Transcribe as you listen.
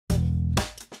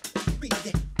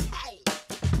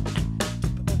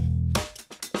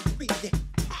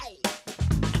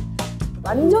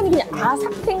완전히 그냥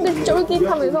아삭탱글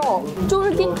쫄깃하면서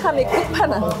쫄깃함의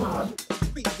끝판왕.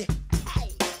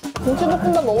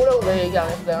 김치볶음밥 먹으라고 내가 얘기 안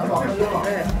했어요?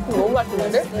 네. 너무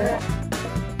맛있는데? 네.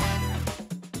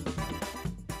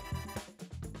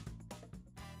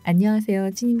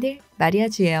 안녕하세요, 찐인들.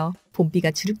 마리아주예요.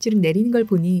 봄비가 주룩주룩 내리는 걸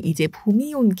보니 이제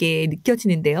봄이 온 게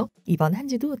느껴지는데요. 이번 한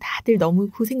주도 다들 너무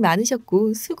고생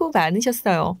많으셨고 수고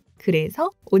많으셨어요. 그래서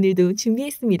오늘도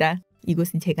준비했습니다.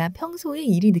 이곳은 제가 평소에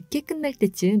일이 늦게 끝날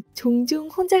때쯤 종종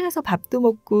혼자 가서 밥도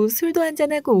먹고 술도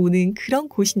한잔하고 오는 그런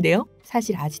곳인데요.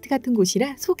 사실 아지트 같은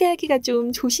곳이라 소개하기가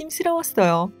좀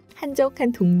조심스러웠어요.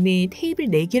 한적한 동네에 테이블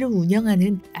 4개를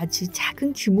운영하는 아주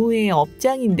작은 규모의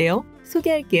업장인데요.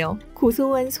 소개할게요.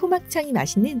 고소한 소막창이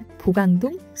맛있는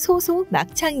보강동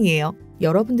소소막창이에요.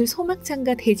 여러분들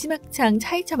소막창과 돼지막창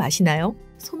차이점 아시나요?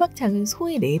 소막창은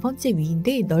소의 4번째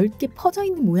위인데 넓게 퍼져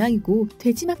있는 모양이고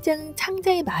돼지막창은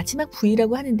창자의 마지막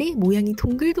부위라고 하는데 모양이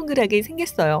동글동글하게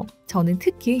생겼어요. 저는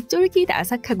특히 쫄깃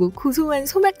아삭하고 고소한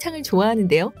소막창을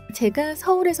좋아하는데요. 제가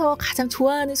서울에서 가장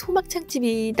좋아하는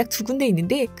소막창집이 딱 2군데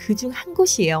있는데 그중 한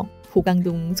곳이에요.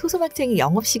 보강동 소소막창의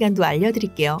영업시간도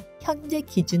알려드릴게요. 현재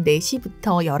기준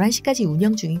 4시부터 11시까지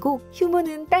운영 중이고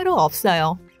휴무는 따로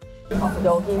없어요.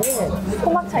 여기는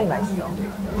소막창이 맛있어.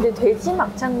 근데 돼지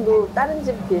막창도 다른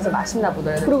집에 비해서 맛있나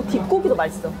보더라고요. 그리고 뒷고기도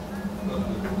맛있어.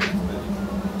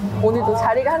 오늘도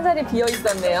자리가 한 자리 비어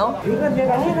있었네요. 이건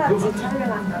내가 해놨지,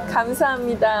 촬영한다.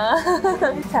 감사합니다.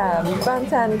 자,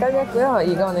 밑반찬 깔렸고요.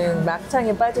 이거는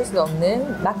막창에 빠질 수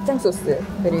없는 막장 소스,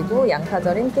 그리고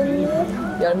양파절임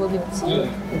깻잎,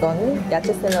 열무김치, 이거는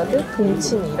야채 샐러드,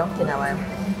 동치미 이렇게 나와요.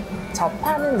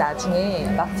 저파는 나중에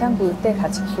막창 구울 때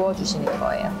같이 구워주시는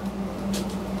거예요.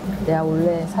 내가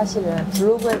원래 사실은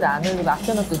블로그에도 안 올리고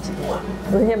맡겨놨던 집이야.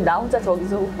 왜냐면 나 혼자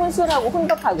저기서 혼술하고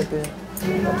혼밥하거든.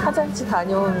 화장실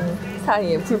다녀온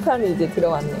사이에 불판이 이제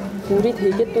들어왔네요. 물이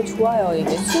되게 또 좋아요.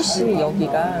 이게 숯이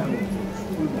여기가.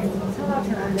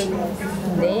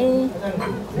 네.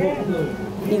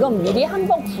 이건 미리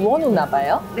한번 구워놓나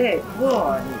봐요? 네,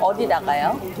 구워.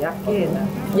 어디다가요? 약기에다.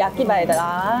 야끼바에다가.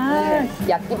 아, 네.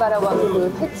 야끼바라고 하면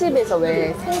그 횟집에서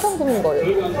왜 생선 굽는 거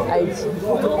알지?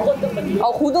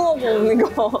 고등어 굽는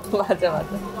거. 맞아.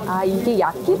 아, 이게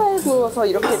야끼바에 구워서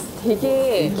이렇게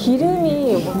되게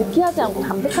기름이 느끼하지 않고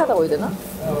담백하다고 해야 되나?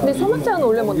 근데 소막창은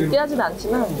원래 뭐 느끼하지는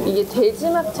않지만 이게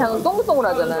돼지막창은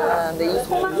동글동글하잖아. 근데 이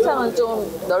소막창은 좀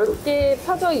넓게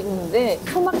펴져 있는데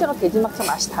소막창과 돼지막창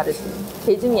맛이 다르지.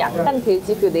 돼지는 약간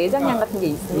돼지 그 내장향 같은 게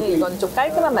있으면 이건 좀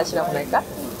깔끔한 맛이라고 할까?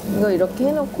 이거 이렇게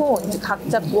해놓고 이제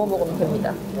각자 구워 먹으면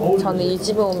됩니다. 저는 이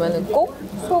집에 오면은 꼭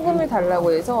소금을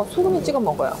달라고 해서 소금을 찍어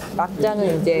먹어요.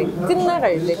 막장은 이제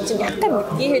끝나갈 때쯤 약간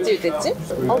느끼해질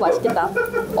때쯤? 맛있겠다.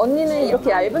 언니는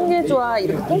이렇게 얇은 게 좋아?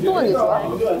 이렇게 뚱뚱한 게 좋아?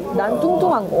 난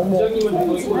뚱뚱한 거. 어머.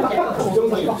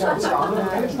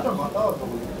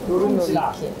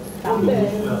 노릇노릇해.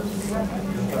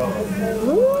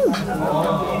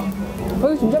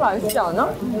 이거 진짜 맛있지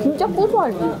않아? 진짜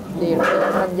고소하지? 네, 이렇게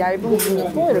약간 얇은 부분이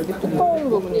있고 이렇게 두꺼운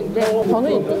부분인데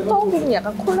저는 이 두꺼운 부분이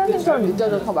약간 콜라겐처럼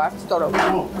느껴져서 더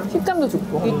맛있더라고요. 식감도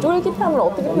좋고. 이 쫄깃함을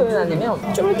어떻게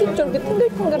표현하냐면 쫄깃쫄깃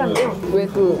탱글탱글한데 왜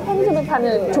그 편집에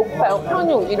파는 족발,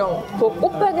 편육 이런 그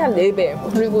꽃배기 한 4배.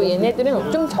 그리고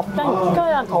얘네들은 좀 적당히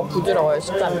익혀야 더 부드러워요,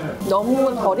 식감이.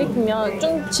 너무 덜 익히면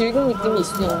좀 질긴 느낌이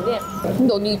있을 수 있는데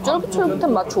근데 언니 이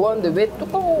쫄깃쫄깃한 맛 좋아하는데 왜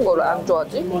두꺼운 거를 안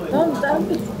좋아하지? 난 다른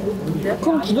게 좋은데?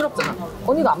 그럼 부드럽잖아.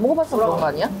 언니가 안 먹어봐서 그런 거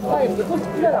아니야? 빨리 미끌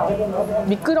씹혀라.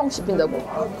 미끄럼 씹힌다고?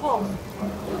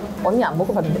 언니 안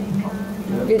먹어봤는데?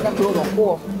 일단 그거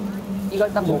먹고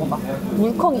이걸 딱 먹어봐.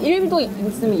 물컹 1도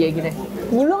있으면 얘기를 해.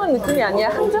 물렁한 느낌이 아니야.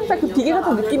 한정살 그 비계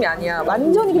같은 느낌이 아니야.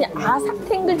 완전히 그냥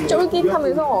아삭탱글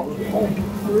쫄깃하면서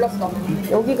몰랐어.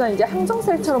 여기가 이제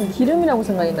항정살처럼 기름이라고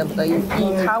생각했나 보다. 이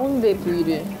가운데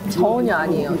부위를. 전혀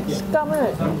아니에요.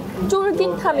 식감을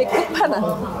쫄깃함의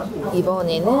끝판왕.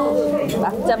 이번에는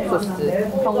막장 소스.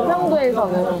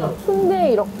 경상도에서는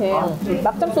순대에 이렇게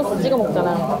막장 소스 찍어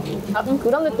먹잖아. 약간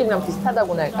그런 느낌이랑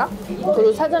비슷하다고나 할까?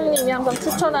 그리고 사장님이 항상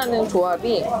추천하는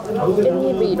조합이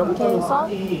깻잎을 이렇게 해서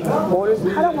뭘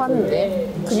하라고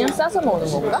하는데 그냥 싸서 먹는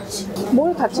건가?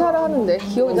 뭘 같이 하라 하는데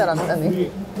기억이 잘 안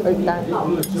나네.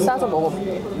 일단 싸서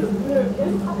먹어볼게.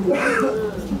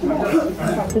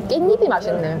 깻잎이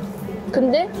맛있네.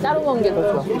 근데 따로 먹는 게 더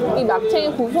좋아. 이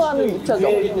막창의 고소함이 묻혀져.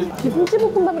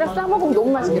 김치볶음밥이랑 싸 먹으면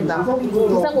너무 맛있겠다.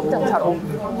 부산곱창처럼.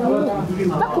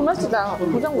 딱 그 맛이다.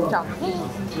 부산곱창.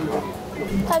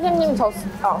 사장님 저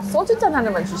소주잔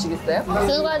하나만 주시겠어요?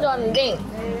 술 가져왔는데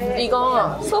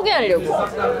이거 소개하려고.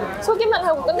 소개만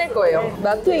하고 끝낼 거예요.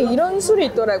 마트에 이런 술이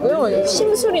있더라고요.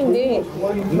 신술인데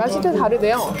맛이 다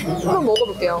다르대요. 한번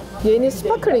먹어볼게요. 얘는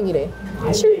스파클링이래.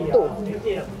 7도.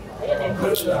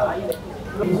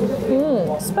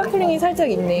 스파클링이 살짝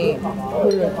있네.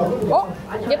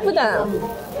 예쁘다.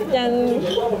 짠.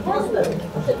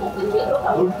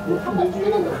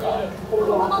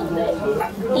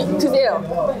 드세요.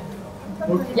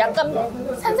 약간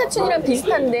산사춘이랑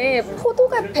비슷한데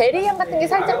포도가 베리향 같은 게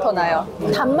살짝 더 나요.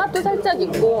 단맛도 살짝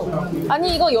있고.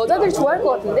 아니 이거 여자들 좋아할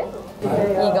것 같은데?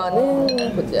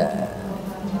 이거는 보자.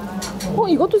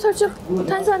 이것도 살짝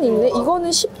탄산이 있네. 이거는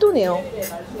 10도네요.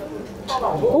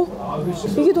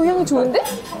 이게 더 향이 좋은데?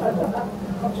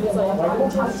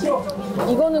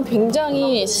 이거는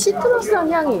굉장히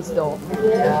시트러스한 향이 있어.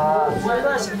 야,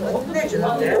 술맛이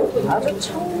끝내주는데? 아주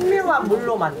청명한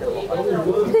물로 만든 거거든.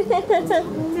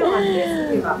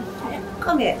 청명한데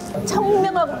깔끔해.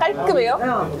 청명하고 깔끔해요?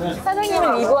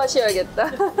 사장님은 이거 하셔야겠다.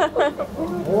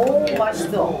 오,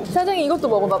 맛있어. 사장님 이것도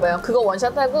먹어봐봐요. 그거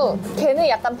원샷하고 걔는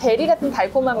약간 베리 같은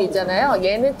달콤함이 있잖아요.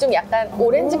 얘는 좀 약간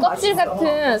오렌지 껍질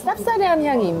같은 쌉싸래한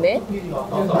향이 있네.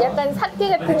 약간 사케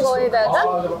같은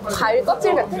거에다가 과일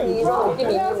껍질 같은 이런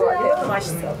느낌이 있는 것 같아요. 이것도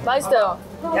맛있어. 맛있어요.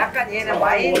 약간 얘는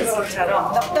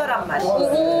와인처럼 떡떨한 맛이.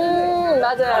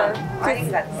 맞아.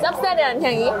 와인 같아. 쌉싸래한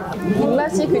향이.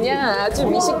 입맛이 그냥 아주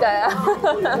미식가야.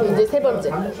 이제 세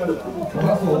번째.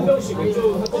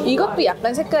 이것도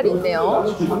약간 색깔이 있네요.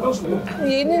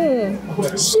 얘는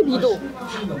 12도.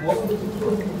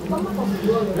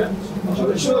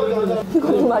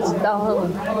 이것도 맛있다.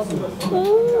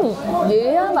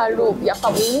 얘야말로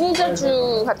약간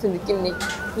오미자주 같은 느낌이.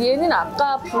 얘는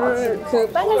아까 그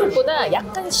빨간색보다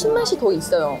약간 신맛이 더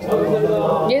있어요.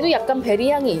 얘도 약간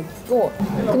베리향이 있고.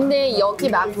 근데 여기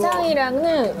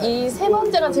막창이랑은 이 세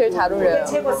번째가 제일 잘 어울려요.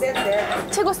 최고 센데.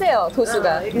 최고 세요,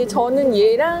 도수가. 근데 저는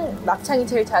얘랑 막창이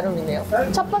제일 잘 어울리네요.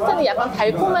 첫 번째는 약간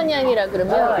달콤한 향이라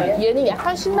그러면 얘는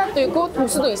약간 신맛도 있고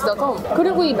도수도 있어서.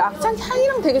 그리고 이 막창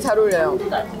향이랑 되게 잘 어울려요.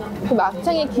 그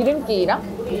막창의 기름기랑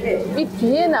이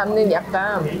뒤에 남는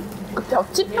약간 그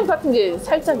볏짚향 같은 게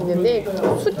살짝 있는데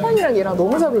술향이랑 얘랑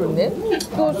너무 잘 어울리네.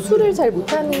 또 술을 잘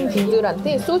못하는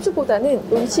분들한테 소주보다는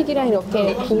음식이랑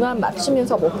이렇게 궁합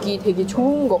맞추면서 먹기 되게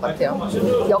좋은 것 같아요.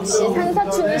 역시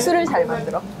산사춘이 술을 잘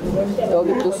만들어.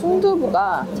 여기 또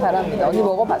순두부가 잘합니다. 언니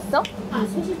먹어봤어?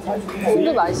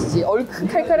 순두부 맛있지?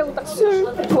 얼큰칼칼하고 딱 술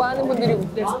좋아하는 분들이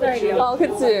내 스타일이야.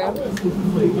 그치?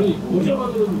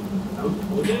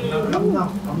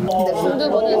 근데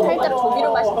순두부는 살짝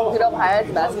조미료 맛이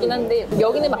들어가야지 맛있긴 한데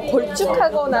여기는 막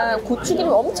걸쭉하거나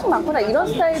고추기름 엄청 많거나 이런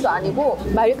스타일도 아니고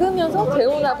맑으면서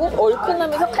개운하고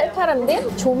얼큰하면서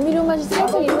칼칼한데 조미료 맛이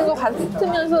살짝 있는 것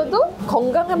같으면서도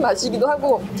건강한 맛이기도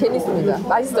하고 재밌습니다.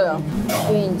 맛있어요.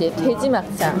 이게 이제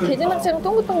돼지막창. 돼지막창은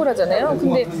동글동글하잖아요.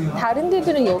 근데 다른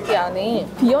데들은 여기 안에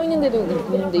비어있는 데도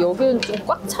있는데 여기는 좀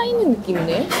꽉 차 있는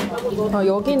느낌이네.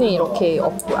 여기는 이렇게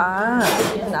없고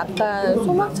아까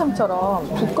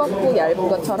소막창처럼 두껍고 얇은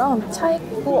것처럼 차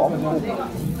있고 없고.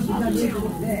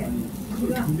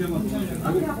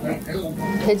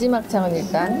 돼지막창은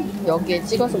일단 여기에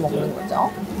찍어서 먹는 거죠.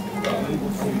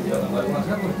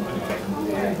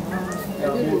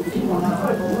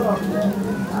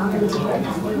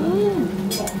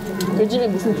 돼지에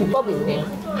무슨 비법이 있네.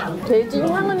 돼지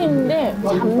향은 있는데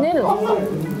잡내는 없어.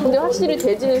 근데 확실히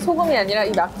돼지는 소금이 아니라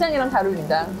이 막창이랑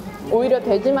다릅니다. 오히려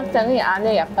돼지 막창이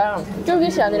안에 약간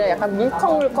쫄깃이 아니라 약간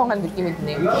물컹물컹한 느낌이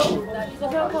드네요.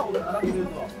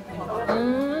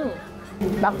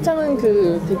 막창은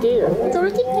그 되게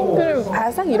쫄깃탱글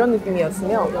바삭 이런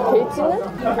느낌이었으면 돼지는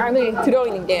안에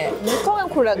들어있는 게 물컹한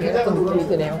콜라겐 같은 느낌이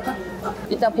드네요.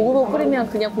 일단 보글보글 끓이면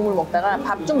그냥 국물 먹다가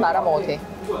밥 좀 말아 먹어도 돼.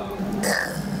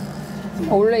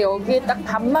 원래 여기에 딱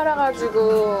밥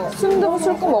말아가지고 순두부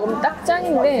술국 먹으면 딱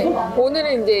짱인데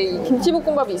오늘은 이제 이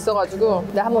김치볶음밥이 있어가지고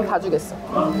내가 한번 봐주겠어.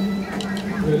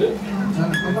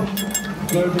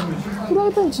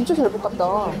 프라이팬 진짜 잘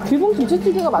볶았다. 일본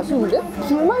김치찌개가 맛있는데?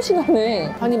 불맛이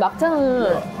나네. 아니 막창은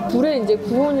불에 이제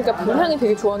구우니까 불향이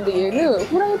되게 좋았는데 얘는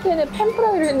프라이팬에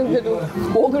팬프라이를 했는데도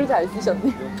웍을 잘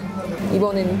쓰셨네.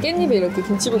 이번에는 깻잎에 이렇게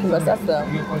김치볶음밥 쌌어요.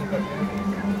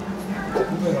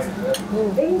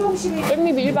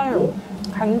 깻잎이 일반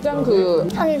간장 그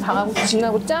향이 강하고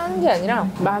진하고 짠 게 아니라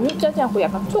많이 짜지 않고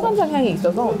약간 초간장 향이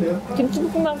있어서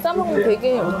김치볶음밥 싸먹으면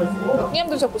되게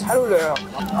느끼함도 적고 잘 어울려요.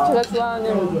 제가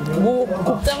좋아하는 모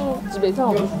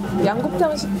곱창집에서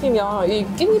양곱창 시키면 이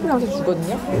깻잎을 항상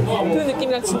주거든요. 그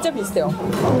느낌이랑 진짜 비슷해요.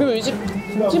 그리고 이 집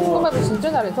김치볶음밥도 진짜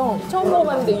잘해서 처음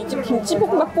먹어봤는데 이 집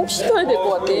김치볶음밥 꼭 시켜야 될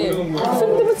것 같아.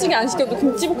 순두부찌개 안 시켜도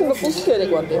김치볶음밥 꼭 시켜야 될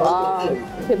것 같아. 와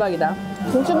대박이다.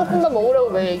 김치볶음밥 먹으라고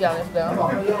왜 얘기 안 했어요?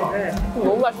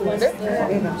 너무 맛있는데?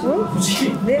 응?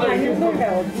 내가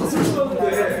힘들다.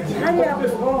 다리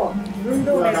아프고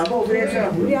눈도 매고 그래서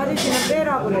우리 아저씨는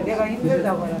빼라 그래. 내가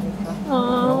힘들다고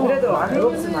하니까. 그래도 안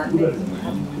해줬으면 안 돼.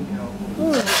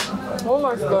 너무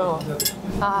맛있어요.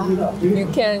 아,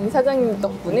 유쾌한 사장님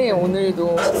덕분에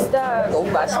오늘도 식사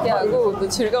너무 맛있게 하고 또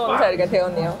즐거운 자리가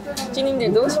되었네요.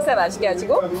 찌님들도 식사 맛있게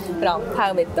하시고 그럼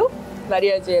다음에 또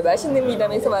마리아주의 맛있는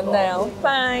미담에서 만나요.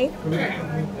 바이.